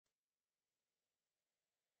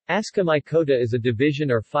Ascomycota is a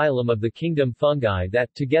division or phylum of the kingdom fungi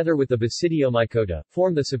that, together with the Basidiomycota,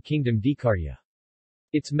 form the subkingdom Dicardia.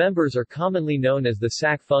 Its members are commonly known as the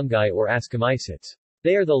sac fungi or ascomycetes.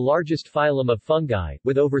 They are the largest phylum of fungi,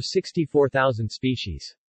 with over 64,000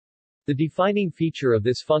 species. The defining feature of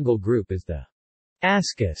this fungal group is the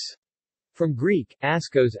ascus, from Greek,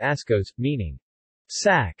 askos, meaning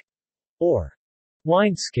sac, or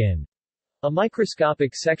wineskin, a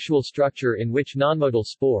microscopic sexual structure in which nonmotile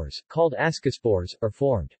spores, called ascospores, are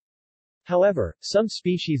formed. However, some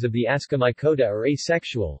species of the Ascomycota are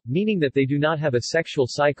asexual, meaning that they do not have a sexual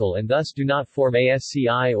cycle and thus do not form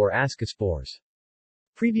asci or ascospores.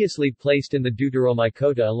 Previously placed in the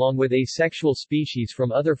Deuteromycota along with asexual species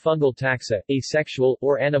from other fungal taxa, asexual,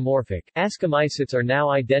 or anamorphic, ascomycetes are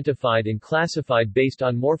now identified and classified based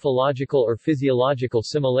on morphological or physiological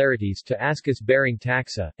similarities to ascus-bearing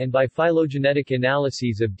taxa, and by phylogenetic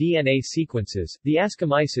analyses of DNA sequences. The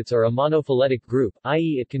ascomycetes are a monophyletic group,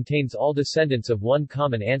 i.e. it contains all descendants of one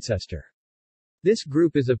common ancestor. This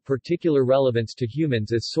group is of particular relevance to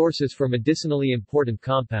humans as sources for medicinally important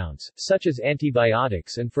compounds, such as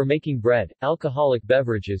antibiotics and for making bread, alcoholic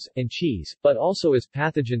beverages, and cheese, but also as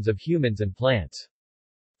pathogens of humans and plants.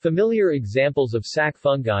 Familiar examples of sac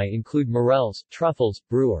fungi include morels, truffles,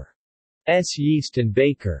 brewer's yeast and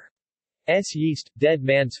baker's yeast, dead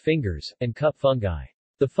man's fingers, and cup fungi.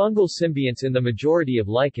 The fungal symbionts in the majority of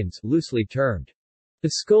lichens, loosely termed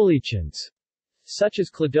piscolichens, such as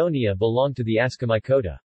cladonia, belong to the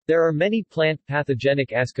Ascomycota. There are many plant pathogenic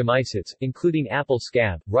ascomycetes, including apple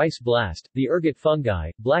scab, rice blast, the ergot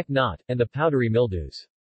fungi, black knot, and the powdery mildews.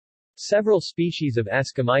 Several species of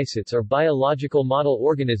ascomycetes are biological model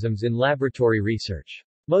organisms in laboratory research.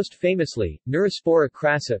 Most famously, Neurospora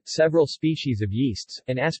crassa, several species of yeasts,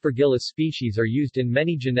 and Aspergillus species are used in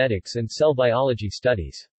many genetics and cell biology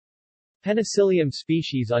studies. Penicillium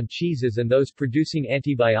species on cheeses and those producing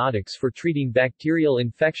antibiotics for treating bacterial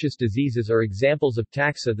infectious diseases are examples of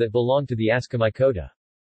taxa that belong to the Ascomycota.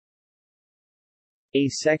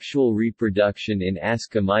 Asexual reproduction in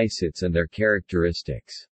ascomycetes and their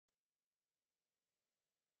characteristics.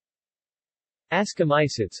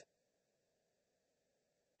 Ascomycetes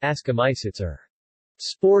are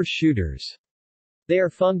spore shooters. They are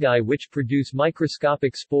fungi which produce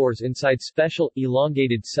microscopic spores inside special,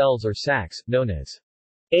 elongated cells or sacs, known as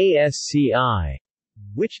asci,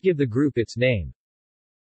 which give the group its name.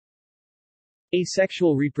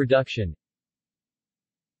 Asexual reproduction.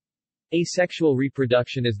 Asexual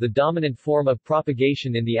reproduction is the dominant form of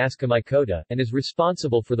propagation in the Ascomycota, and is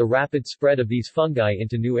responsible for the rapid spread of these fungi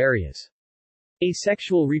into new areas.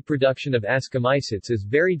 Asexual reproduction of ascomycetes is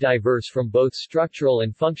very diverse from both structural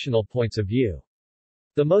and functional points of view.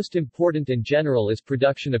 The most important and general is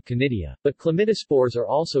production of conidia, but chlamydospores are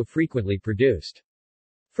also frequently produced.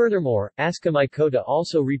 Furthermore, Ascomycota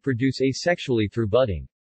also reproduce asexually through budding.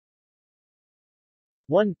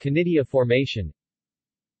 1. Conidia formation.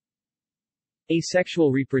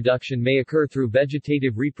 Asexual reproduction may occur through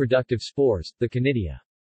vegetative reproductive spores, the conidia.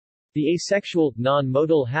 The asexual,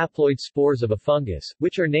 non-motile haploid spores of a fungus,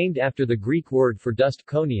 which are named after the Greek word for dust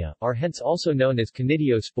conia, are hence also known as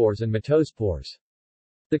conidiospores and metospores.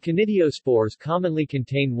 The conidiospores commonly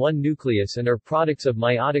contain one nucleus and are products of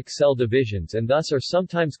meiotic cell divisions and thus are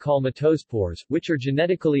sometimes called metospores, which are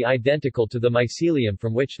genetically identical to the mycelium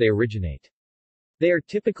from which they originate. They are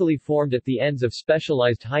typically formed at the ends of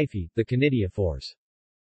specialized hyphae, the conidiophores.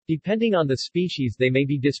 Depending on the species they may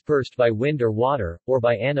be dispersed by wind or water, or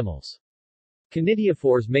by animals.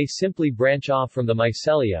 Conidiophores may simply branch off from the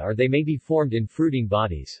mycelia or they may be formed in fruiting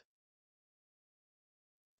bodies.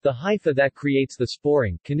 The hypha that creates the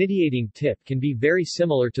sporing, conidiating tip can be very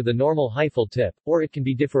similar to the normal hyphal tip, or it can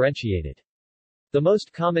be differentiated. The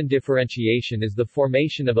most common differentiation is the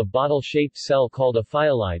formation of a bottle-shaped cell called a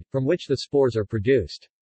phyllide, from which the spores are produced.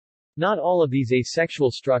 Not all of these asexual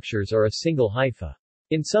structures are a single hypha.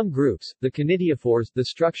 In some groups, the conidiophores, the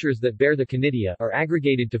structures that bear the conidia, are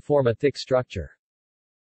aggregated to form a thick structure.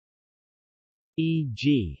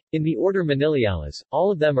 E.g., in the order Maniliales, all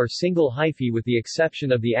of them are single hyphae with the exception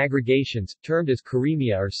of the aggregations, termed as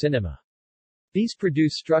coremia or cinema. These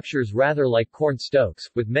produce structures rather like corn stalks,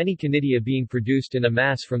 with many conidia being produced in a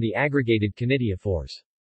mass from the aggregated conidiophores.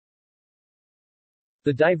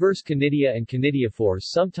 The diverse conidia and conidiophores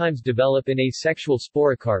sometimes develop in asexual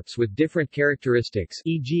sporocarps with different characteristics,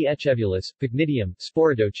 e.g. Echevulus, Pycnidium,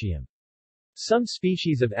 Sporodochium. Some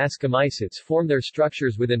species of ascomycetes form their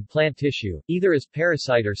structures within plant tissue, either as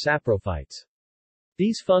parasite or saprophytes.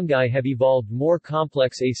 These fungi have evolved more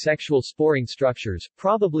complex asexual sporing structures,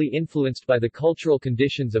 probably influenced by the cultural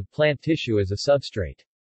conditions of plant tissue as a substrate.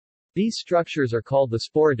 These structures are called the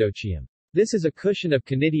sporodochium. This is a cushion of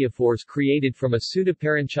conidiophores created from a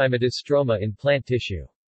pseudoparenchymatous stroma in plant tissue.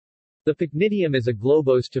 The pycnidium is a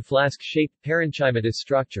globose to flask-shaped parenchymatous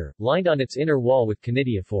structure, lined on its inner wall with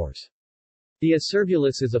conidiophores. The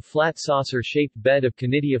acervulus is a flat saucer-shaped bed of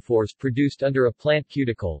conidiophores produced under a plant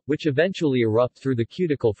cuticle, which eventually erupt through the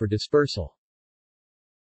cuticle for dispersal.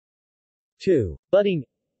 2. Budding.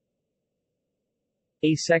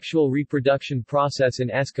 Asexual reproduction process in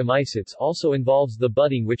Ascomycetes also involves the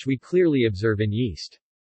budding which we clearly observe in yeast.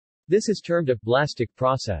 This is termed a blastic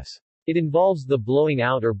process. It involves the blowing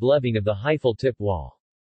out or bleving of the hyphal tip wall.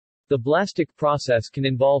 The blastic process can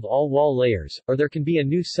involve all wall layers, or there can be a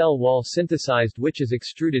new cell wall synthesized which is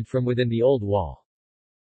extruded from within the old wall.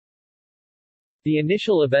 The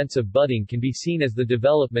initial events of budding can be seen as the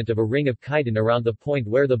development of a ring of chitin around the point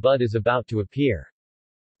where the bud is about to appear.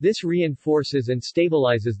 This reinforces and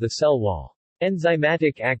stabilizes the cell wall.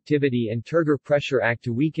 Enzymatic activity and turgor pressure act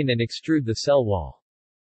to weaken and extrude the cell wall.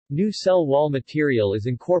 New cell wall material is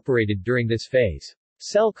incorporated during this phase.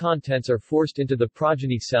 Cell contents are forced into the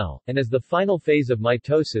progeny cell, and as the final phase of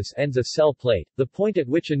mitosis ends a cell plate, the point at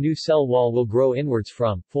which a new cell wall will grow inwards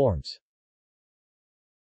from, forms.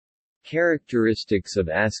 Characteristics of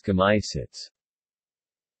Ascomycetes.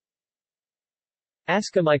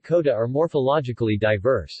 Ascomycota are morphologically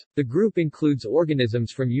diverse. The group includes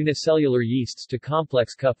organisms from unicellular yeasts to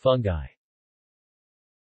complex cup fungi.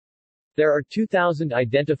 There are 2,000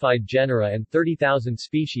 identified genera and 30,000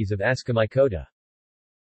 species of Ascomycota.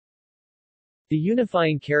 The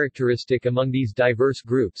unifying characteristic among these diverse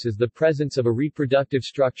groups is the presence of a reproductive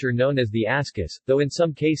structure known as the ascus, though in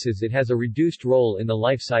some cases it has a reduced role in the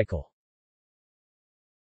life cycle.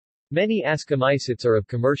 Many Ascomycetes are of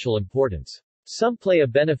commercial importance. Some play a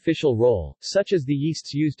beneficial role, such as the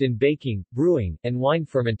yeasts used in baking, brewing, and wine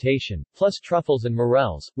fermentation, plus truffles and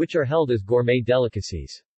morels, which are held as gourmet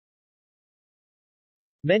delicacies.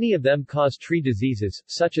 Many of them cause tree diseases,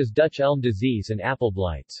 such as Dutch elm disease and apple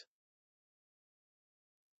blights.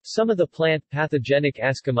 Some of the plant pathogenic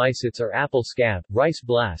Ascomycetes are apple scab, rice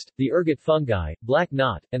blast, the ergot fungi, black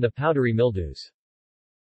knot, and the powdery mildews.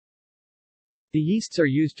 The yeasts are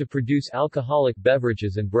used to produce alcoholic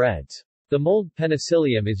beverages and breads. The mold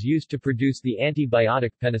penicillium is used to produce the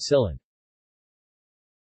antibiotic penicillin.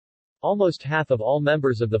 Almost half of all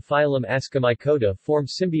members of the phylum Ascomycota form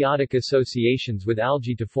symbiotic associations with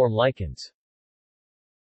algae to form lichens.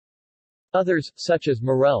 Others, such as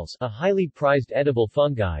morels, a highly prized edible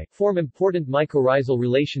fungi, form important mycorrhizal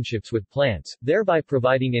relationships with plants, thereby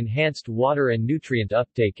providing enhanced water and nutrient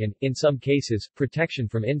uptake and, in some cases, protection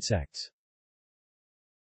from insects.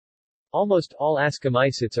 Almost all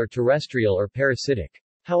Ascomycetes are terrestrial or parasitic.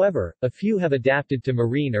 However, a few have adapted to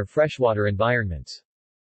marine or freshwater environments.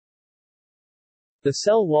 The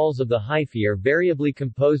cell walls of the hyphae are variably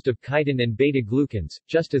composed of chitin and beta-glucans,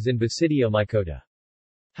 just as in Basidiomycota.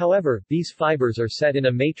 However, these fibers are set in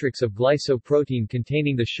a matrix of glycoprotein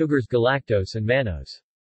containing the sugars galactose and mannose.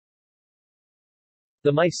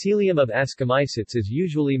 The mycelium of Ascomycetes is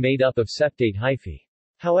usually made up of septate hyphae.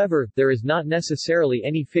 However, there is not necessarily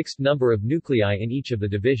any fixed number of nuclei in each of the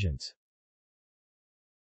divisions.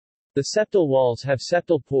 The septal walls have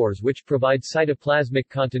septal pores which provide cytoplasmic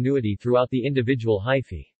continuity throughout the individual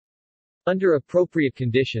hyphae. Under appropriate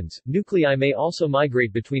conditions, nuclei may also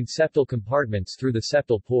migrate between septal compartments through the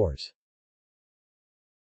septal pores.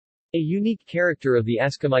 A unique character of the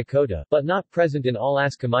Ascomycota, but not present in all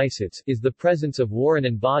Ascomycetes, is the presence of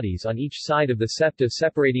Warrenin bodies on each side of the septa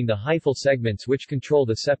separating the hyphal segments which control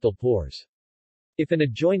the septal pores. If an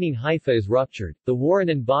adjoining hypha is ruptured, the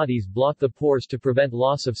Warrenin bodies block the pores to prevent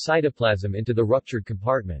loss of cytoplasm into the ruptured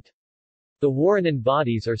compartment. The Warrenin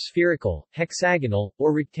bodies are spherical, hexagonal,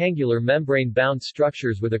 or rectangular membrane-bound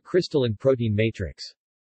structures with a crystalline protein matrix.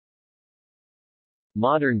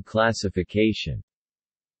 Modern classification.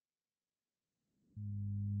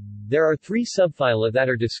 There are 3 subphyla that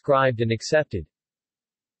are described and accepted.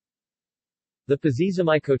 The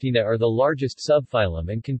Pazizomycotina are the largest subphylum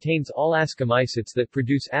and contains all Ascomycetes that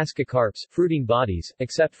produce ascocarps, fruiting bodies,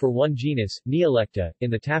 except for one genus, Neolecta, in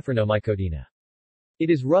the Taphronomycotina. It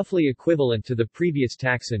is roughly equivalent to the previous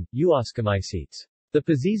taxon, Euoscomycetes. The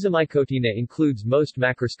Pazizomycotina includes most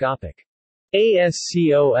macroscopic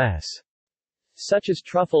ascos, such as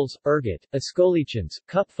truffles, ergot, ascolichens,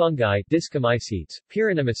 cup fungi, Discomycetes,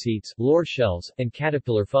 Pyranomycetes, lore shells, and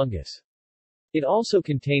caterpillar fungus. It also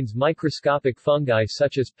contains microscopic fungi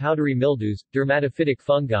such as powdery mildews, dermatophytic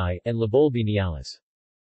fungi, and Lobolbenialis.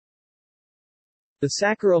 The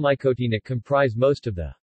Saccharomycotina comprise most of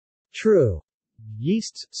the true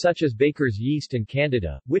Yeasts, such as baker's yeast and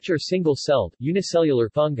candida, which are single-celled, unicellular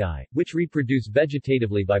fungi, which reproduce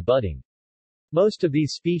vegetatively by budding. Most of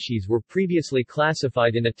these species were previously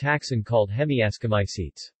classified in a taxon called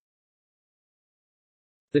Hemiascomycetes.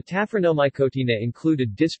 The Taphronomycotina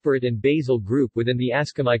included disparate and basal group within the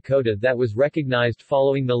Ascomycota that was recognized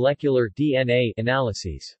following molecular DNA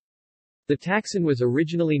analyses. The taxon was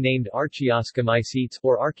originally named Archiascomycetes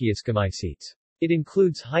or Archiascomycetes. It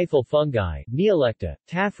includes hyphal fungi, Neolecta,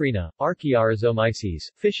 Taphrina, Archaeorhizomyces,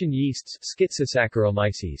 fission yeasts,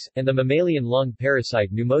 Schizosaccharomyces, and the mammalian lung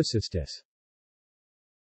parasite Pneumocystis.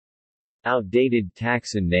 Outdated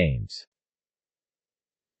taxon names.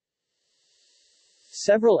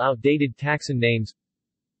 Several outdated taxon names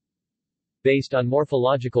based on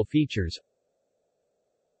morphological features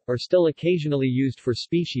are still occasionally used for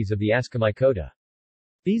species of the Ascomycota.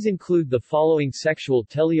 These include the following sexual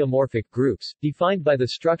teleomorphic groups, defined by the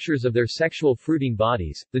structures of their sexual fruiting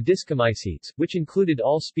bodies: the Discomycetes, which included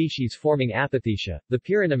all species forming apothecia; the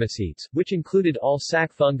Pyranomycetes, which included all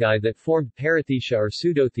sac fungi that formed parathecia or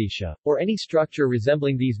pseudothecia, or any structure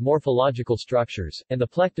resembling these morphological structures; and the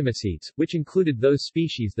Plectomycetes, which included those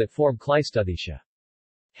species that form Cleistothecia.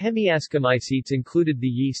 Hemiascomycetes included the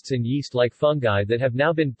yeasts and yeast-like fungi that have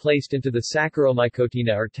now been placed into the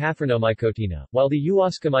Saccharomycotina or Taphronomycotina, while the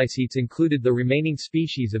Euascomycetes included the remaining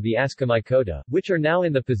species of the Ascomycota, which are now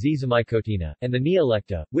in the Physizomycotina, and the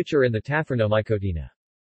Neolecta, which are in the Taphronomycotina.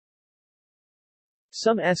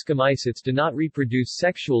 Some Ascomycetes do not reproduce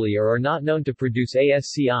sexually or are not known to produce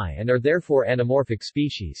ASCI and are therefore anamorphic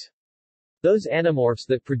species. Those anamorphs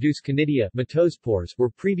that produce conidia matospores were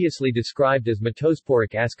previously described as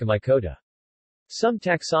matosporic Ascomycota. Some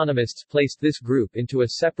taxonomists placed this group into a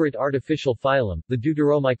separate artificial phylum, the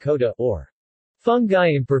Deuteromycota, or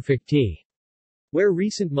fungi imperfecti, where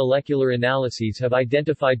recent molecular analyses have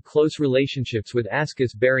identified close relationships with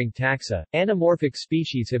ascus-bearing taxa. Anamorphic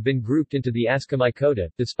species have been grouped into the Ascomycota,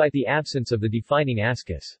 despite the absence of the defining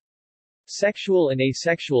ascus. Sexual and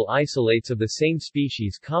asexual isolates of the same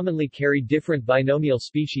species commonly carry different binomial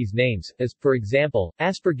species names, as, for example,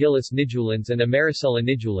 Aspergillus nidulans and Americella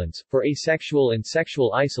nidulans, for asexual and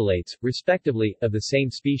sexual isolates, respectively, of the same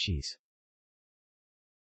species.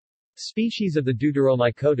 Species of the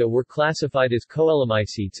Deuteromycota were classified as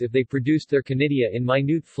coelomycetes if they produced their conidia in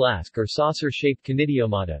minute flask or saucer-shaped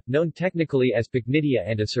conidiomata, known technically as Pycnidia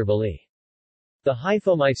and Acervali. The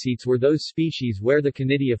hyphomycetes were those species where the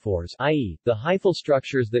conidiophores, i.e., the hyphal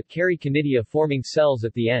structures that carry conidia-forming cells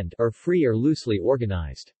at the end, are free or loosely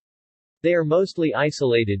organized. They are mostly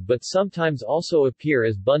isolated but sometimes also appear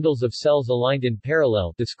as bundles of cells aligned in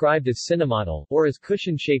parallel, described as cinematal, or as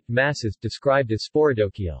cushion-shaped masses, described as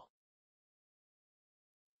sporodochial.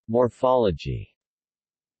 Morphology.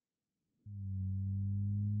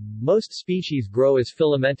 Most species grow as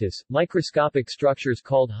filamentous, microscopic structures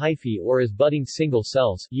called hyphae or as budding single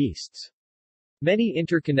cells, yeasts. Many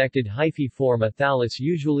interconnected hyphae form a thallus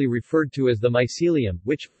usually referred to as the mycelium,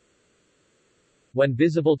 which, when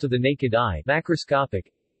visible to the naked eye,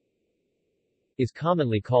 macroscopic, is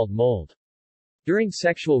commonly called mold. During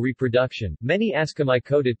sexual reproduction, many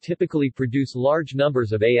Ascomycota typically produce large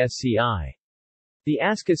numbers of ASCI. The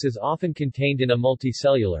ascus is often contained in a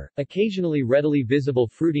multicellular, occasionally readily visible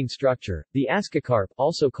fruiting structure, the ascocarp,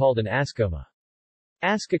 also called an ascoma.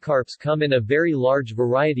 Ascocarps come in a very large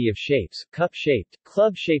variety of shapes: cup-shaped,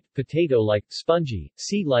 club-shaped, potato-like, spongy,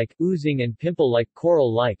 seed-like, oozing and pimple-like,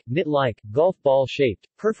 coral-like, knit-like, golf ball-shaped,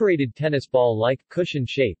 perforated tennis ball-like,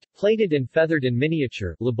 cushion-shaped, plated and feathered in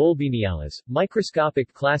miniature, Lobulbinialis,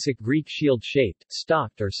 microscopic classic Greek shield-shaped,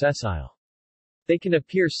 stalked or sessile. They can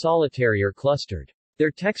appear solitary or clustered.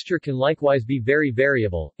 Their texture can likewise be very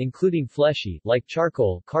variable, including fleshy, like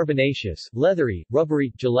charcoal, carbonaceous, leathery,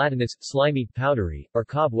 rubbery, gelatinous, slimy, powdery, or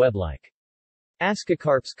cobweb-like.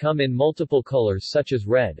 Ascocarps come in multiple colors such as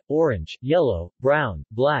red, orange, yellow, brown,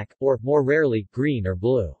 black, or, more rarely, green or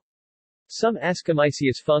blue. Some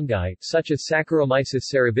ascomyceous fungi, such as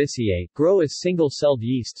Saccharomyces cerevisiae, grow as single-celled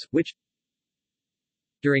yeasts, which,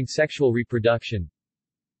 during sexual reproduction,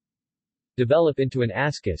 develop into an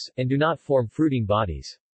ascus, and do not form fruiting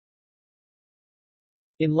bodies.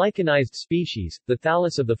 In lichenized species, the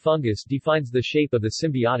thallus of the fungus defines the shape of the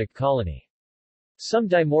symbiotic colony. Some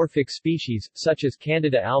dimorphic species, such as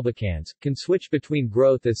Candida albicans, can switch between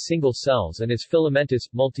growth as single cells and as filamentous,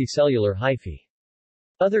 multicellular hyphae.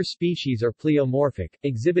 Other species are pleomorphic,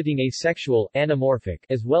 exhibiting asexual, anamorphic,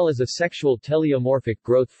 as well as asexual teleomorphic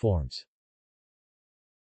growth forms.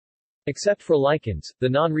 Except for lichens, the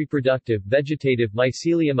non-reproductive vegetative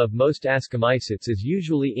mycelium of most ascomycetes is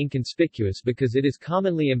usually inconspicuous because it is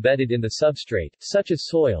commonly embedded in the substrate, such as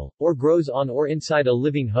soil, or grows on or inside a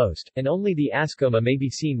living host, and only the ascoma may be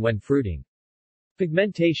seen when fruiting.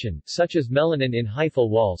 Pigmentation, such as melanin in hyphal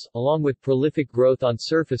walls, along with prolific growth on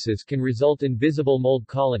surfaces can result in visible mold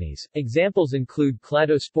colonies. Examples include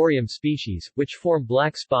Cladosporium species, which form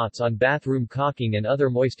black spots on bathroom caulking and other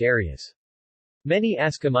moist areas. Many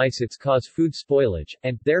ascomycetes cause food spoilage,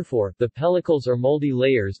 and, therefore, the pellicles or moldy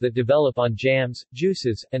layers that develop on jams,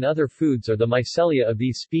 juices, and other foods are the mycelia of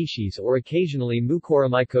these species or occasionally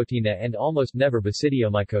Mucoromycotina and almost never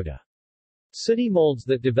Basidiomycota. Sooty molds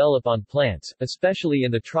that develop on plants, especially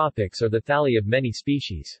in the tropics, are the thalli of many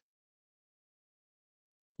species.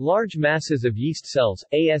 Large masses of yeast cells,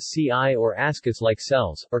 ASCI or ascus-like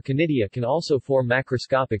cells, or conidia can also form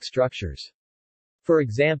macroscopic structures. For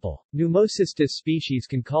example, Pneumocystis species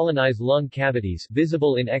can colonize lung cavities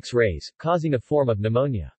visible in X-rays, causing a form of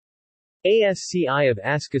pneumonia. ASCI of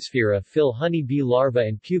Ascosphaera fill honey bee larvae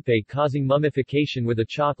and pupae, causing mummification with a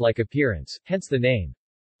chalk-like appearance, hence the name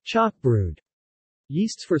chalk brood.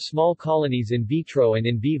 Yeasts for small colonies in vitro and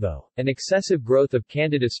in vivo, and excessive growth of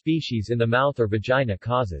Candida species in the mouth or vagina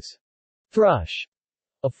causes thrush,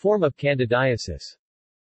 a form of candidiasis.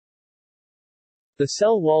 The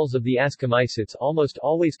cell walls of the ascomycetes almost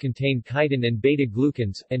always contain chitin and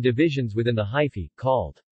beta-glucans, and divisions within the hyphae,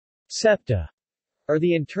 called septa, are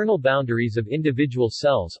the internal boundaries of individual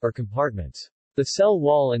cells or compartments. The cell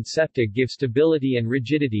wall and septa give stability and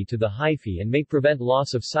rigidity to the hyphae and may prevent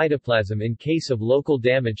loss of cytoplasm in case of local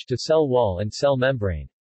damage to cell wall and cell membrane.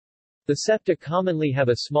 The septa commonly have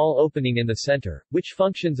a small opening in the center, which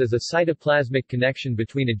functions as a cytoplasmic connection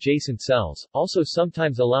between adjacent cells, also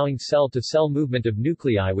sometimes allowing cell-to-cell movement of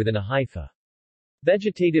nuclei within a hypha.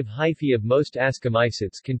 Vegetative hyphae of most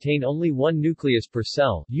ascomycetes contain only one nucleus per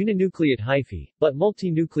cell, uninucleate hyphae, but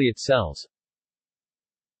multinucleate cells,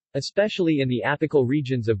 especially in the apical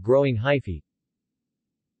regions of growing hyphae,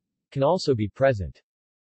 can also be present.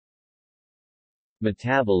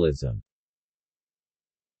 Metabolism.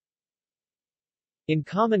 In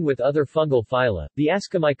common with other fungal phyla, the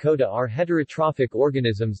Ascomycota are heterotrophic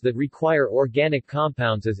organisms that require organic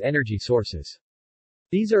compounds as energy sources.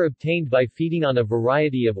 These are obtained by feeding on a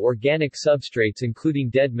variety of organic substrates including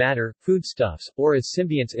dead matter, foodstuffs, or as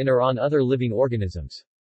symbionts in or on other living organisms.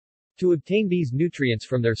 To obtain these nutrients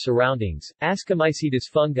from their surroundings, Ascomycetes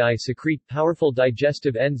fungi secrete powerful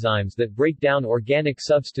digestive enzymes that break down organic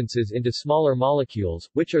substances into smaller molecules,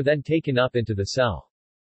 which are then taken up into the cell.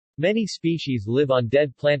 Many species live on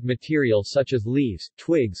dead plant material such as leaves,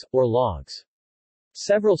 twigs, or logs.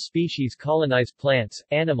 Several species colonize plants,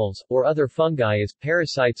 animals, or other fungi as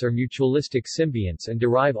parasites or mutualistic symbionts and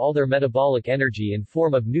derive all their metabolic energy in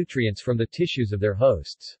form of nutrients from the tissues of their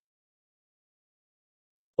hosts.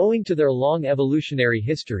 Owing to their long evolutionary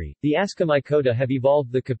history, the Ascomycota have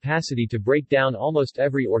evolved the capacity to break down almost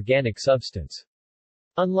every organic substance.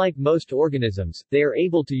 Unlike most organisms, they are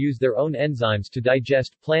able to use their own enzymes to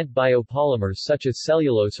digest plant biopolymers such as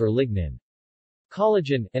cellulose or lignin.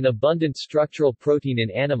 Collagen, an abundant structural protein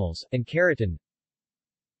in animals, and keratin,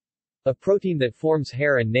 a protein that forms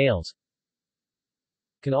hair and nails,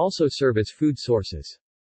 can also serve as food sources.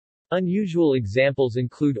 Unusual examples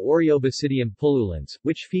include Oreobasidium pullulans,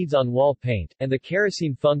 which feeds on wall paint, and the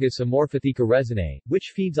kerosene fungus Amorphotheca resinae,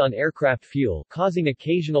 which feeds on aircraft fuel, causing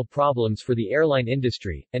occasional problems for the airline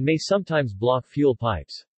industry, and may sometimes block fuel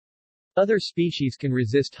pipes. Other species can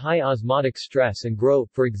resist high osmotic stress and grow,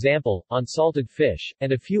 for example, on salted fish,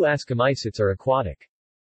 and a few ascomycetes are aquatic.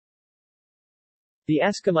 The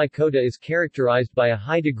Ascomycota is characterized by a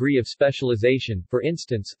high degree of specialization. For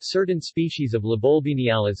instance, certain species of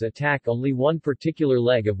Lobolbinialis attack only one particular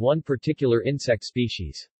leg of one particular insect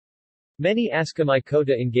species. Many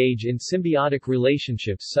Ascomycota engage in symbiotic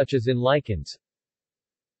relationships such as in lichens.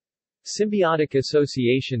 Symbiotic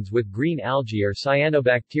associations with green algae or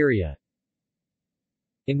cyanobacteria,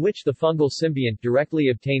 in which the fungal symbiont directly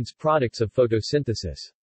obtains products of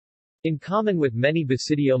photosynthesis. In common with many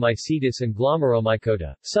Basidiomycetes and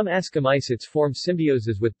Glomeromycota, some Ascomycetes form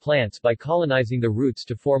symbioses with plants by colonizing the roots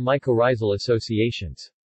to form mycorrhizal associations.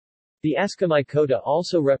 The Ascomycota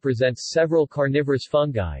also represents several carnivorous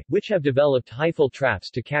fungi, which have developed hyphal traps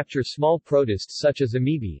to capture small protists such as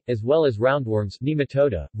amoebae, as well as roundworms,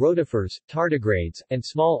 nematoda, rotifers, tardigrades, and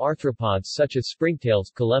small arthropods such as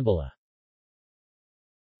springtails, Collembola.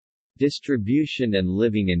 Distribution and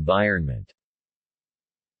living environment.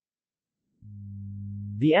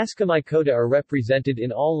 The Ascomycota are represented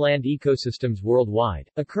in all land ecosystems worldwide,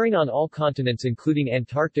 occurring on all continents including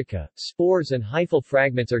Antarctica. Spores and hyphal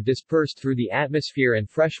fragments are dispersed through the atmosphere and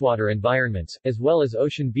freshwater environments, as well as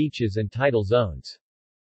ocean beaches and tidal zones.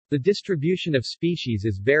 The distribution of species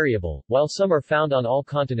is variable, while some are found on all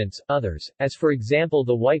continents, others, as for example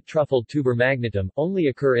the white truffle tuber magnetum, only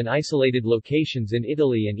occur in isolated locations in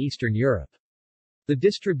Italy and Eastern Europe. The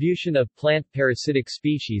distribution of plant parasitic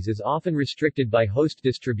species is often restricted by host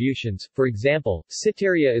distributions, for example,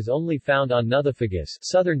 Citeria is only found on Nothofagus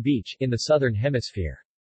southern beach in the southern hemisphere.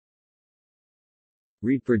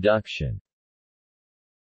 Reproduction.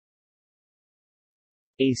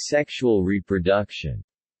 Asexual reproduction.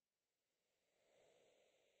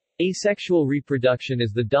 Asexual reproduction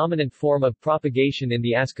is the dominant form of propagation in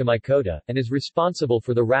the Ascomycota, and is responsible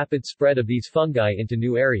for the rapid spread of these fungi into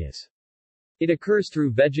new areas. It occurs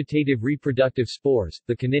through vegetative reproductive spores,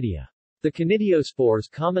 the conidia. The conidiospores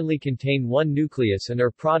commonly contain one nucleus and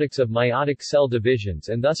are products of meiotic cell divisions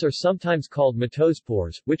and thus are sometimes called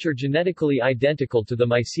mitospores, which are genetically identical to the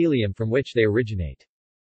mycelium from which they originate.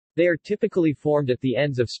 They are typically formed at the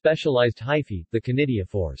ends of specialized hyphae, the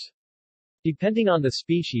conidiophores. Depending on the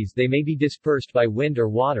species they may be dispersed by wind or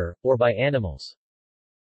water, or by animals.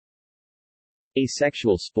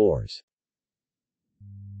 Asexual spores.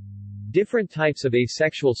 Different types of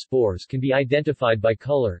asexual spores can be identified by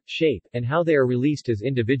color, shape, and how they are released as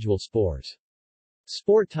individual spores.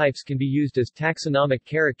 Spore types can be used as taxonomic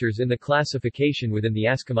characters in the classification within the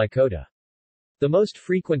Ascomycota. The most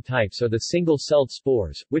frequent types are the single-celled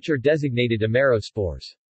spores, which are designated amerospores.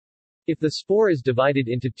 If the spore is divided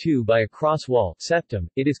into two by a cross-wall septum,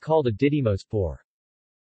 it is called a didymospore.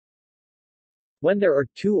 When there are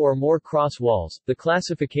two or more cross-walls, the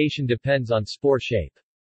classification depends on spore shape.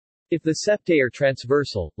 If the septae are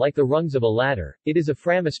transversal, like the rungs of a ladder, it is a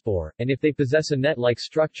phragmospore, and if they possess a net-like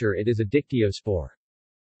structure it is a dictyospore.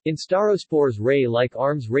 In starospores ray-like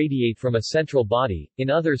arms radiate from a central body, in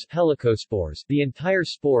others, helicospores, the entire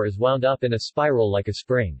spore is wound up in a spiral like a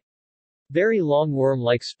spring. Very long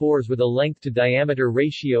worm-like spores with a length-to-diameter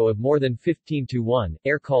ratio of more than 15:1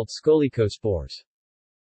 are called scolicospores.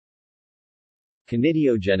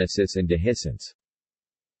 Conidiogenesis and dehiscence.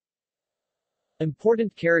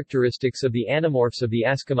 Important characteristics of the anamorphs of the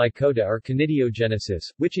Ascomycota are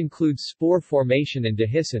conidiogenesis, which includes spore formation, and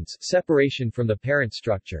dehiscence, separation from the parent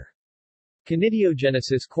structure.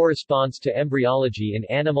 Conidiogenesis corresponds to embryology in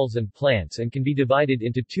animals and plants and can be divided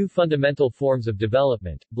into two fundamental forms of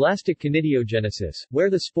development: blastic conidiogenesis, where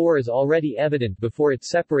the spore is already evident before it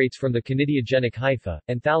separates from the conidiogenic hypha,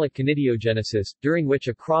 and thallic conidiogenesis, during which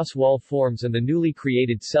a cross-wall forms and the newly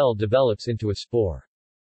created cell develops into a spore.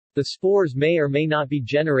 The spores may or may not be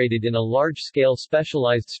generated in a large-scale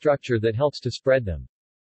specialized structure that helps to spread them.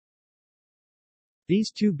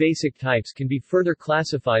 These two basic types can be further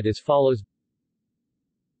classified as follows.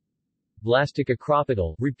 Blastic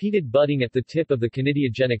acropetal, repeated budding at the tip of the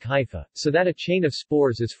conidiogenic hypha, so that a chain of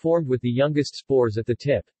spores is formed with the youngest spores at the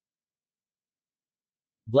tip.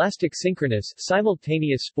 Blastic synchronous,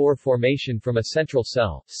 simultaneous spore formation from a central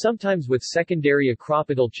cell, sometimes with secondary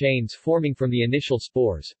acropetal chains forming from the initial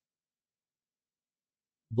spores.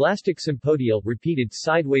 Blastic sympodial, repeated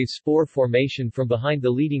sideways spore formation from behind the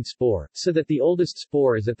leading spore, so that the oldest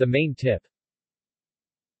spore is at the main tip.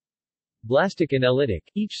 Blastic analytic,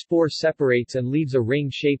 each spore separates and leaves a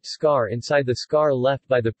ring-shaped scar inside the scar left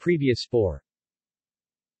by the previous spore.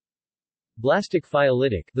 Blastic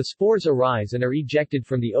phyollytic, the spores arise and are ejected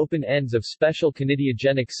from the open ends of special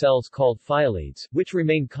conidiogenic cells called phyllides, which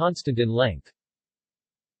remain constant in length.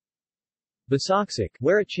 Basoxic,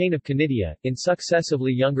 where a chain of conidia, in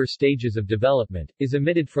successively younger stages of development, is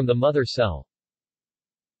emitted from the mother cell.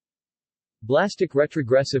 Blastic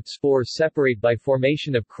retrogressive spores separate by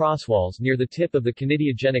formation of crosswalls near the tip of the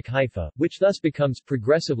conidiogenic hypha, which thus becomes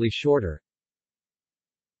progressively shorter.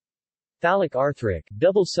 Thallic arthric,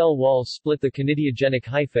 double cell walls split the conidiogenic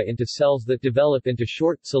hypha into cells that develop into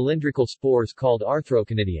short, cylindrical spores called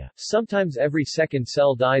arthroconidia. Sometimes every second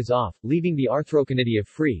cell dies off, leaving the arthroconidia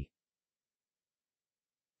free.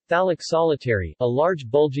 Thallic solitary, a large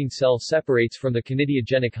bulging cell separates from the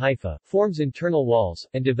conidiogenic hypha, forms internal walls,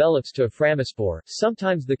 and develops to a phragmospore.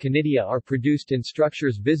 Sometimes the conidia are produced in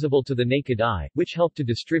structures visible to the naked eye, which help to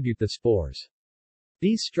distribute the spores.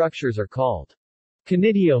 These structures are called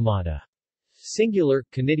conidiomata, singular,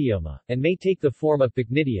 conidioma, and may take the form of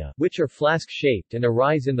pycnidia, which are flask-shaped and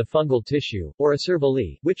arise in the fungal tissue, or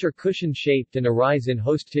acervali, which are cushion-shaped and arise in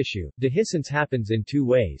host tissue. Dehiscence happens in two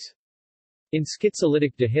ways. In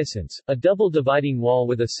schizolytic dehiscence, a double dividing wall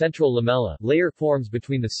with a central lamella layer forms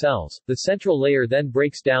between the cells. The central layer then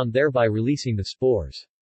breaks down, thereby releasing the spores.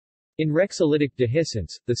 In rexolytic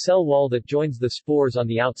dehiscence, the cell wall that joins the spores on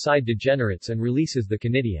the outside degenerates and releases the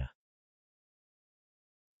conidia.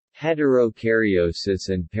 Heterokaryosis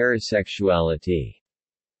and parasexuality.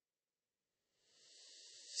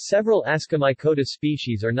 Several Ascomycota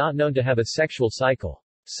species are not known to have a sexual cycle.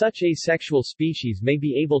 Such asexual species may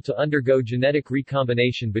be able to undergo genetic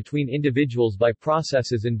recombination between individuals by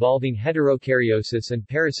processes involving heterokaryosis and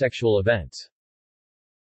parasexual events.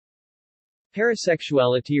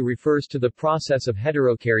 Parasexuality refers to the process of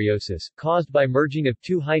heterokaryosis, caused by merging of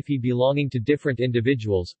two hyphae belonging to different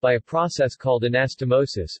individuals, by a process called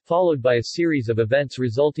anastomosis, followed by a series of events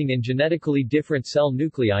resulting in genetically different cell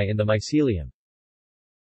nuclei in the mycelium.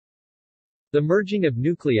 The merging of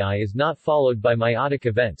nuclei is not followed by meiotic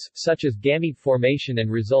events, such as gamete formation,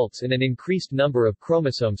 and results in an increased number of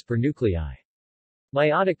chromosomes per nuclei.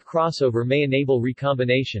 Meiotic crossover may enable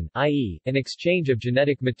recombination, i.e., an exchange of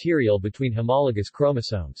genetic material between homologous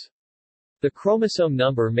chromosomes. The chromosome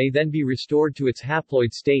number may then be restored to its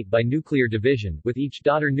haploid state by nuclear division, with each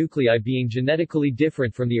daughter nuclei being genetically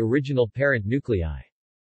different from the original parent nuclei.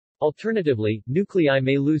 Alternatively, nuclei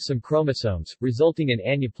may lose some chromosomes, resulting in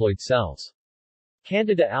aneuploid cells.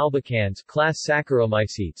 Candida albicans, class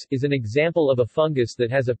Saccharomycetes, is an example of a fungus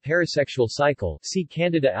that has a parasexual cycle. See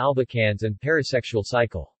Candida albicans and parasexual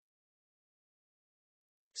cycle.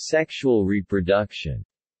 Sexual reproduction.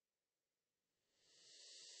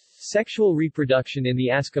 Sexual reproduction in the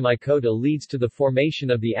Ascomycota leads to the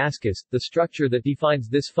formation of the ascus, the structure that defines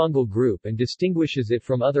this fungal group and distinguishes it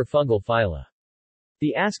from other fungal phyla.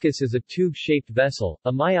 The ascus is a tube-shaped vessel,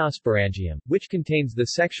 a myosporangium, which contains the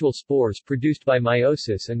sexual spores produced by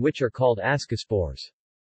meiosis and which are called ascospores.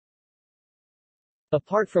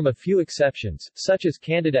 Apart from a few exceptions, such as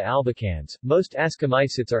Candida albicans, most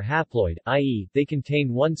Ascomycetes are haploid, i.e., they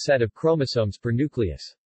contain one set of chromosomes per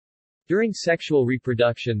nucleus. During sexual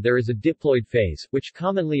reproduction there is a diploid phase, which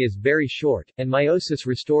commonly is very short, and meiosis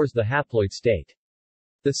restores the haploid state.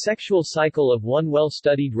 The sexual cycle of one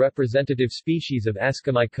well-studied representative species of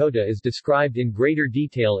Ascomycota is described in greater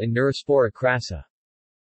detail in Neurospora crassa.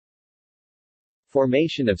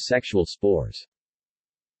 Formation of sexual spores.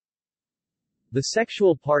 The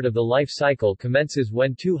sexual part of the life cycle commences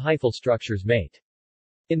when two hyphal structures mate.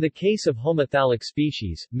 In the case of homothalic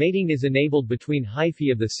species, mating is enabled between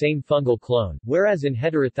hyphae of the same fungal clone, whereas in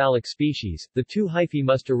heterothalic species, the two hyphae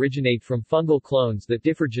must originate from fungal clones that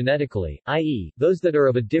differ genetically, i.e., those that are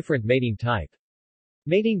of a different mating type.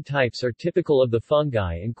 Mating types are typical of the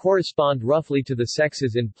fungi and correspond roughly to the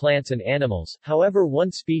sexes in plants and animals, however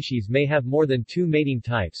one species may have more than two mating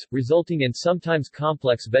types, resulting in sometimes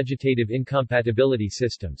complex vegetative incompatibility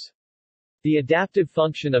systems. The adaptive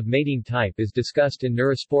function of mating type is discussed in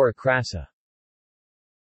Neurospora crassa.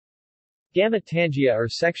 Gametangia are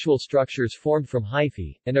sexual structures formed from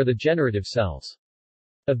hyphae, and are the generative cells.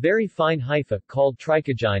 A very fine hypha, called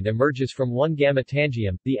trichogyne, emerges from one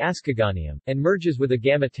gametangium, the ascogonium, and merges with a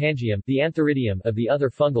gametangium, the antheridium, of the other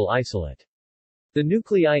fungal isolate. The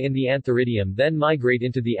nuclei in the antheridium then migrate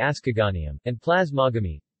into the ascogonium, and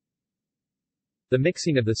plasmogamy, the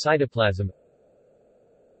mixing of the cytoplasm,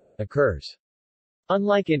 occurs.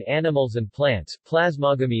 Unlike in animals and plants,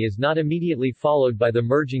 plasmogamy is not immediately followed by the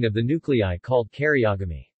merging of the nuclei called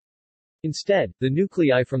karyogamy. Instead, the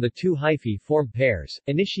nuclei from the two hyphae form pairs,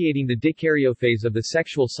 initiating the dikaryophase of the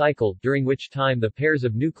sexual cycle, during which time the pairs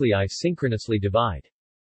of nuclei synchronously divide.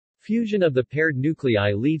 Fusion of the paired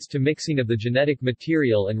nuclei leads to mixing of the genetic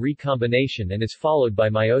material and recombination and is followed by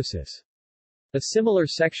meiosis. A similar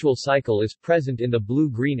sexual cycle is present in the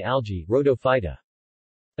blue-green algae, Rhodophyta.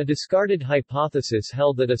 A discarded hypothesis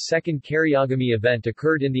held that a second karyogamy event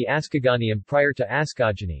occurred in the ascogonium prior to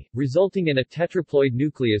ascogeny, resulting in a tetraploid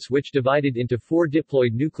nucleus which divided into 4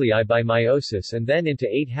 diploid nuclei by meiosis and then into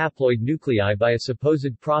 8 haploid nuclei by a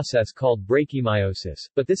supposed process called brachymeiosis,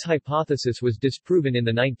 but this hypothesis was disproven in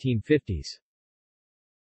the 1950s.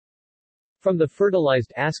 From the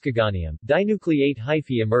fertilized ascogonium, dinucleate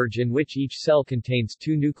hyphae emerge in which each cell contains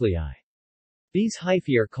 2 nuclei. These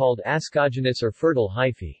hyphae are called ascogenous or fertile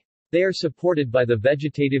hyphae. They are supported by the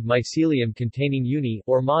vegetative mycelium containing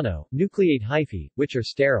or mono-nucleate hyphae, which are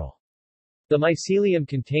sterile. The mycelium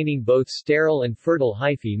containing both sterile and fertile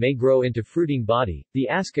hyphae may grow into fruiting body, the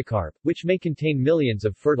ascocarp, which may contain millions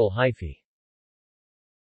of fertile hyphae.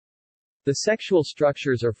 The sexual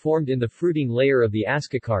structures are formed in the fruiting layer of the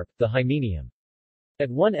ascocarp, the hymenium. At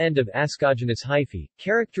one end of ascogenous hyphae,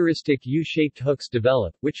 characteristic U-shaped hooks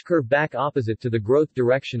develop, which curve back opposite to the growth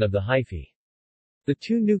direction of the hyphae. The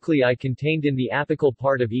 2 nuclei contained in the apical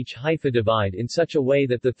part of each hypha divide in such a way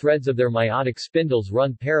that the threads of their meiotic spindles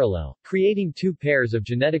run parallel, creating 2 pairs of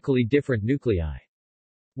genetically different nuclei.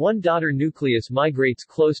 One daughter nucleus migrates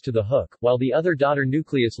close to the hook, while the other daughter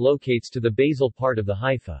nucleus locates to the basal part of the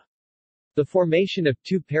hypha. The formation of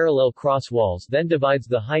two parallel cross walls then divides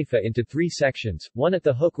the hypha into three sections, one at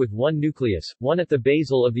the hook with one nucleus, one at the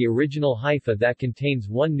basal of the original hypha that contains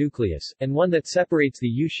one nucleus, and one that separates the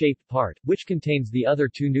U-shaped part, which contains the other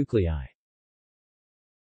two nuclei.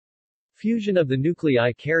 Fusion of the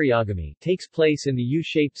nuclei karyogamy takes place in the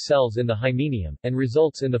U-shaped cells in the hymenium, and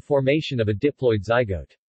results in the formation of a diploid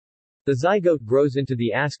zygote. The zygote grows into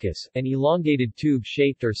the ascus, an elongated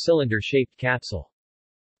tube-shaped or cylinder-shaped capsule.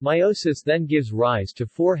 Meiosis then gives rise to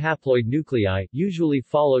 4 haploid nuclei, usually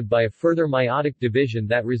followed by a further meiotic division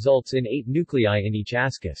that results in 8 nuclei in each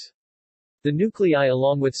ascus. The nuclei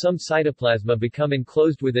along with some cytoplasma become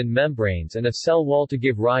enclosed within membranes and a cell wall to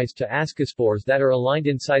give rise to ascospores that are aligned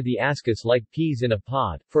inside the ascus like peas in a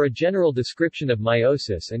pod. For a general description of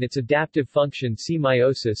meiosis and its adaptive function, see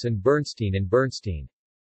meiosis and Bernstein.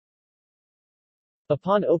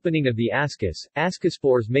 Upon opening of the ascus,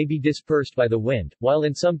 ascospores may be dispersed by the wind, while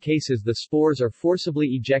in some cases the spores are forcibly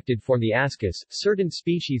ejected from the ascus. Certain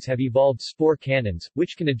species have evolved spore cannons,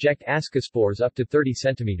 which can eject ascospores up to 30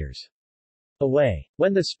 centimeters away.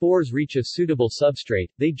 When the spores reach a suitable substrate,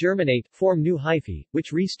 they germinate, form new hyphae,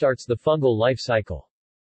 which restarts the fungal life cycle.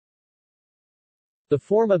 The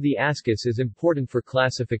form of the ascus is important for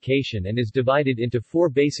classification and is divided into 4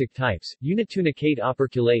 basic types: unitunicate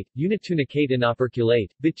operculate, unitunicate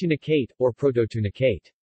inoperculate, bitunicate, or prototunicate.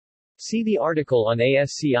 See the article on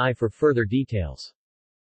ASCI for further details.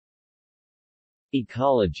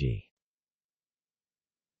 Ecology.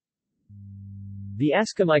 The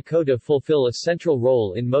Ascomycota fulfill a central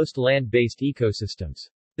role in most land-based ecosystems.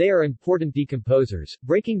 They are important decomposers,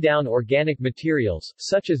 breaking down organic materials,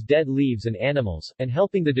 such as dead leaves and animals, and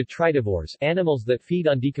helping the detritivores, animals that feed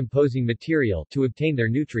on decomposing material, to obtain their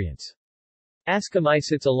nutrients.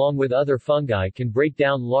 Ascomycetes along with other fungi can break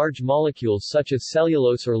down large molecules such as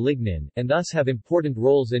cellulose or lignin, and thus have important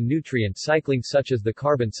roles in nutrient cycling such as the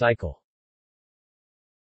carbon cycle.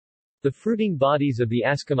 The fruiting bodies of the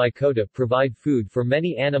Ascomycota provide food for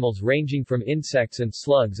many animals ranging from insects and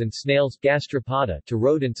slugs and snails gastropoda to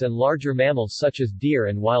rodents and larger mammals such as deer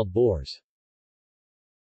and wild boars.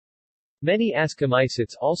 Many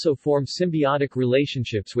Ascomycetes also form symbiotic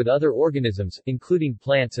relationships with other organisms, including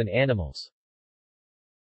plants and animals.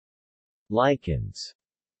 Lichens.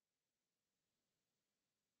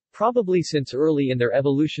 Probably since early in their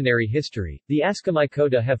evolutionary history, the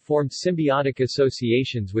Ascomycota have formed symbiotic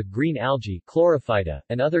associations with green algae, chlorophyta,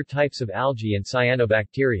 and other types of algae and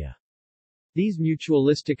cyanobacteria. These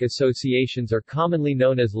mutualistic associations are commonly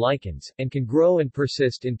known as lichens, and can grow and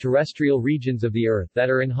persist in terrestrial regions of the Earth that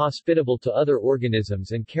are inhospitable to other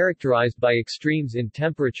organisms and characterized by extremes in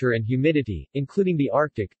temperature and humidity, including the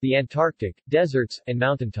Arctic, the Antarctic, deserts, and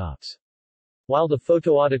mountaintops. While the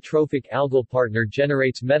photoautotrophic algal partner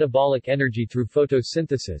generates metabolic energy through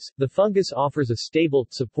photosynthesis, the fungus offers a stable,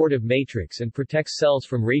 supportive matrix and protects cells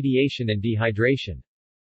from radiation and dehydration.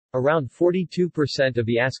 Around 42% of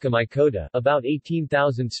the Ascomycota, about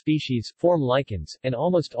 18,000 species, form lichens, and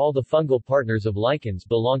almost all the fungal partners of lichens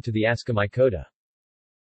belong to the Ascomycota.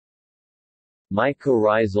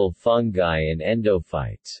 Mycorrhizal fungi and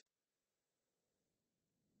endophytes.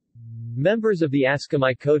 Members of the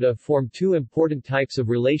Ascomycota form 2 important types of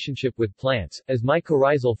relationship with plants, as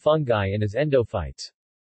mycorrhizal fungi and as endophytes.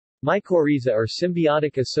 Mycorrhiza are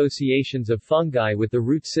symbiotic associations of fungi with the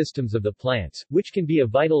root systems of the plants, which can be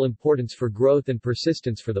of vital importance for growth and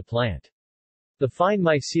persistence for the plant. The fine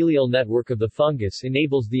mycelial network of the fungus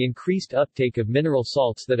enables the increased uptake of mineral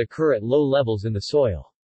salts that occur at low levels in the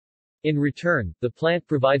soil. In return, the plant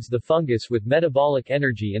provides the fungus with metabolic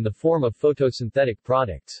energy in the form of photosynthetic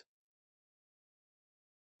products.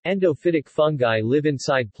 Endophytic fungi live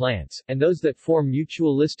inside plants, and those that form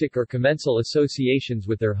mutualistic or commensal associations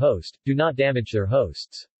with their host, do not damage their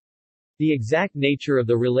hosts. The exact nature of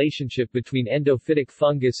the relationship between endophytic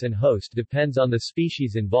fungus and host depends on the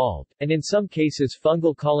species involved, and in some cases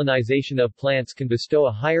fungal colonization of plants can bestow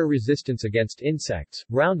a higher resistance against insects,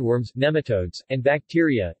 roundworms, nematodes, and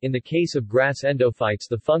bacteria. In the case of grass endophytes,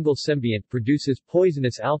 the fungal symbiont produces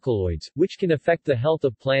poisonous alkaloids, which can affect the health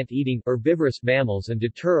of plant-eating, herbivorous mammals and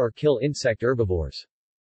deter or kill insect herbivores.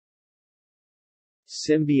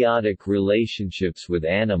 Symbiotic relationships with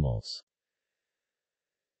animals.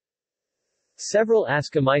 Several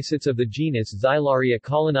Ascomycetes of the genus Xylaria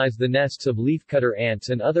colonize the nests of leafcutter ants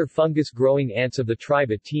and other fungus-growing ants of the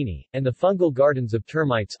tribe Attini, and the fungal gardens of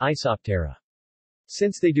termites Isoptera.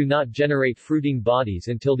 Since they do not generate fruiting bodies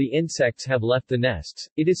until the insects have left the nests,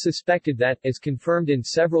 it is suspected that, as confirmed in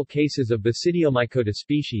several cases of Basidiomycota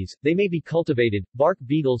species, they may be cultivated. Bark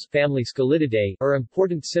beetles, family Scelididae, are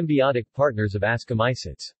important symbiotic partners of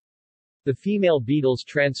Ascomycetes. The female beetles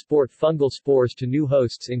transport fungal spores to new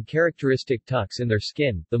hosts in characteristic tucks in their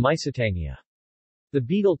skin, the mycetania. The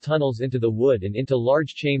beetle tunnels into the wood and into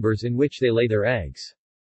large chambers in which they lay their eggs.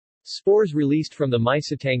 Spores released from the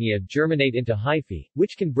mycetania germinate into hyphae,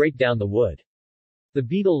 which can break down the wood. The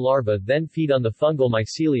beetle larvae then feed on the fungal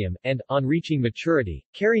mycelium, and, on reaching maturity,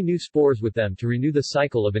 carry new spores with them to renew the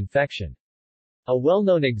cycle of infection. A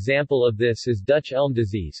well-known example of this is Dutch elm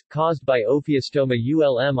disease, caused by Ophiostoma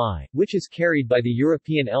ulmi, which is carried by the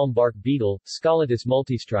European elm bark beetle, Scolytus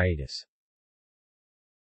multistriatus.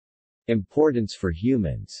 Importance for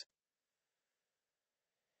humans.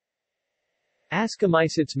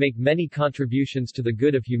 Ascomycetes make many contributions to the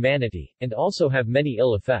good of humanity, and also have many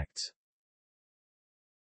ill effects.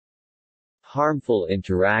 Harmful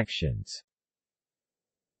interactions.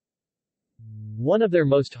 One of their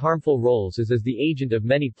most harmful roles is as the agent of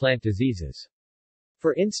many plant diseases.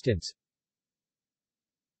 For instance,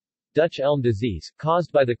 Dutch elm disease,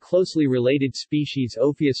 caused by the closely related species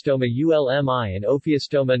Ophiostoma ulmi and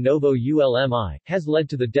Ophiostoma novo ulmi, has led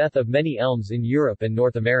to the death of many elms in Europe and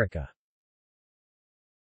North America.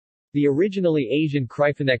 The originally Asian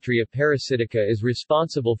Cryphonectria parasitica is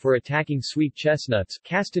responsible for attacking sweet chestnuts,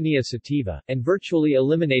 Castanea sativa, and virtually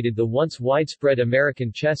eliminated the once widespread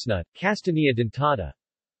American chestnut, Castanea dentata.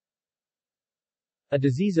 A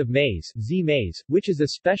disease of maize, Z. maize, which is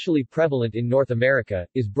especially prevalent in North America,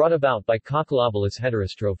 is brought about by Coccolobolus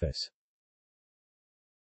heterostrophus.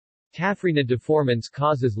 Taphrina deformans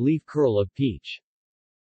causes leaf curl of peach.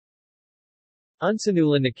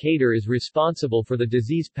 Uncinula nicator is responsible for the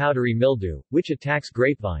disease powdery mildew, which attacks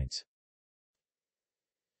grapevines.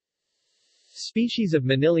 Species of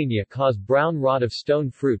Manilenia cause brown rot of stone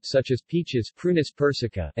fruit such as peaches Prunus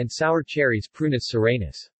persica and sour cherries Prunus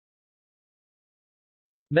serenus.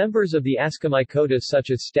 Members of the Ascomycota such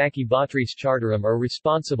as Stachybotrys chartarum are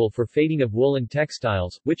responsible for fading of woolen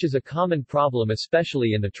textiles, which is a common problem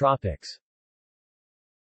especially in the tropics.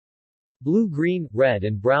 Blue, green, red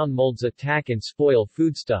and brown molds attack and spoil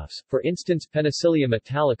foodstuffs, for instance Penicillium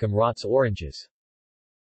italicum rots oranges.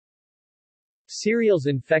 Cereals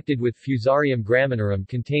infected with Fusarium graminearum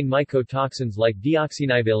contain mycotoxins like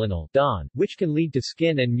deoxynivalenol (DON), which can lead to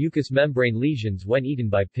skin and mucous membrane lesions when eaten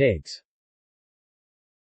by pigs.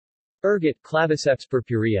 Ergot Claviceps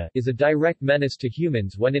purpurea is a direct menace to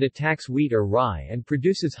humans when it attacks wheat or rye and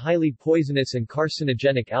produces highly poisonous and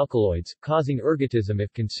carcinogenic alkaloids, causing ergotism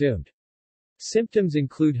if consumed. Symptoms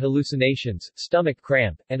include hallucinations, stomach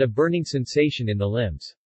cramp, and a burning sensation in the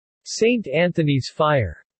limbs. St. Anthony's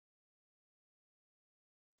fire.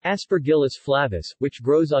 Aspergillus flavus, which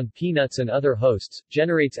grows on peanuts and other hosts,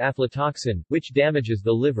 generates aflatoxin, which damages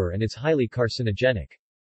the liver and is highly carcinogenic.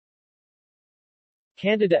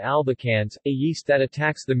 Candida albicans, a yeast that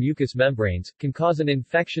attacks the mucous membranes, can cause an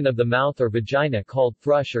infection of the mouth or vagina called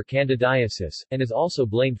thrush or candidiasis, and is also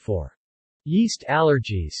blamed for yeast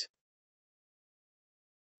allergies.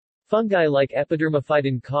 Fungi like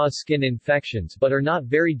epidermophyton cause skin infections but are not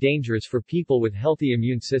very dangerous for people with healthy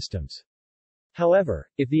immune systems. However,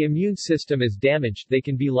 if the immune system is damaged they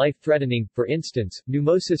can be life-threatening. For instance,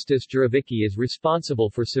 Pneumocystis jirovecii is responsible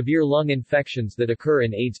for severe lung infections that occur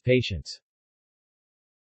in AIDS patients.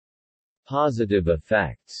 Positive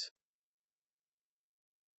effects.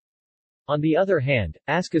 On the other hand,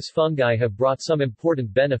 Ascus fungi have brought some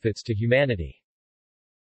important benefits to humanity.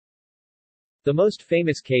 The most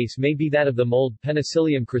famous case may be that of the mold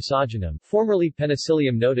Penicillium chrysogenum, formerly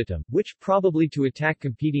Penicillium notatum, which, probably to attack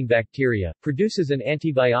competing bacteria, produces an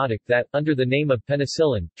antibiotic that, under the name of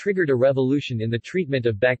penicillin, triggered a revolution in the treatment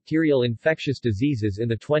of bacterial infectious diseases in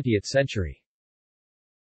the 20th century.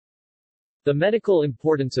 The medical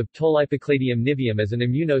importance of Tolipocladium niveum as an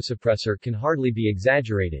immunosuppressor can hardly be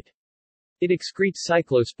exaggerated. It excretes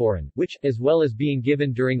cyclosporin, which, as well as being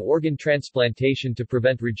given during organ transplantation to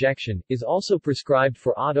prevent rejection, is also prescribed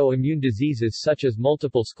for autoimmune diseases such as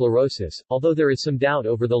multiple sclerosis, although there is some doubt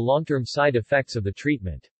over the long-term side effects of the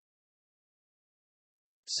treatment.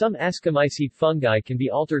 Some Ascomycete fungi can be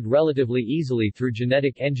altered relatively easily through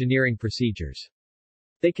genetic engineering procedures.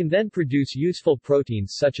 They can then produce useful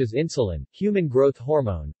proteins such as insulin, human growth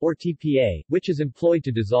hormone, or TPA, which is employed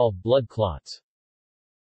to dissolve blood clots.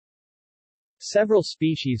 Several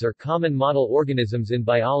species are common model organisms in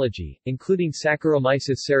biology, including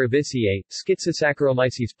Saccharomyces cerevisiae,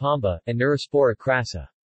 Schizosaccharomyces pomba, and Neurospora crassa.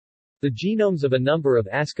 The genomes of a number of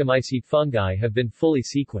Ascomycete fungi have been fully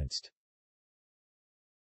sequenced.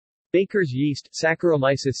 Baker's yeast,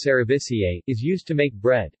 Saccharomyces cerevisiae, is used to make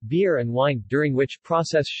bread, beer and wine, during which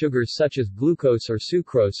processed sugars such as glucose or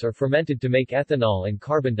sucrose are fermented to make ethanol and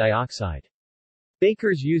carbon dioxide.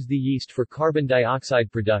 Bakers use the yeast for carbon dioxide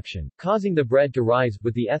production, causing the bread to rise,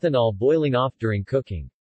 with the ethanol boiling off during cooking.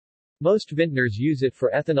 Most vintners use it for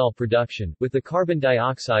ethanol production, with the carbon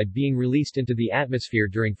dioxide being released into the atmosphere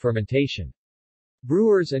during fermentation.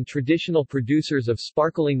 Brewers and traditional producers of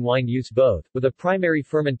sparkling wine use both, with a primary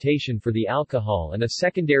fermentation for the alcohol and a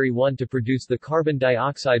secondary one to produce the carbon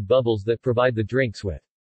dioxide bubbles that provide the drinks with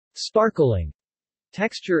sparkling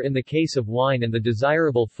texture in the case of wine and the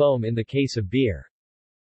desirable foam in the case of beer.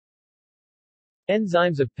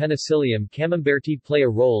 Enzymes of Penicillium camemberti play a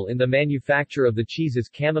role in the manufacture of the cheeses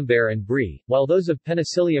Camembert and Brie, while those of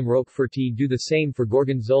Penicillium roqueforti do the same for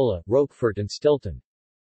Gorgonzola, Roquefort and Stilton.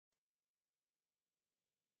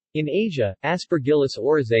 In Asia, Aspergillus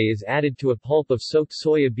oryzae is added to a pulp of soaked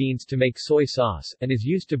soya beans to make soy sauce, and is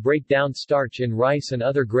used to break down starch in rice and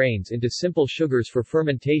other grains into simple sugars for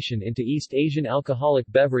fermentation into East Asian alcoholic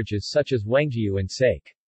beverages such as wangjiu and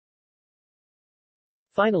sake.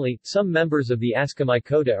 Finally, some members of the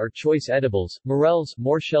Ascomycota are choice edibles: morels,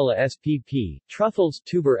 Morchella spp, truffles,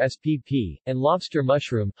 Tuber spp, and lobster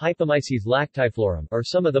mushroom, Hypomyces lactiflorum, are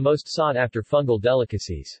some of the most sought-after fungal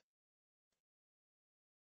delicacies.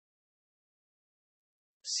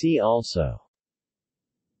 See also: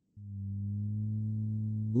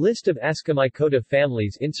 List of Ascomycota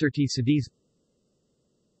families Incerticides,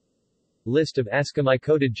 List of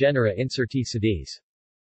Ascomycota genera Incerticides.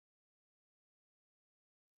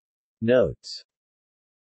 Notes.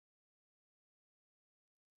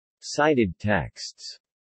 Cited texts.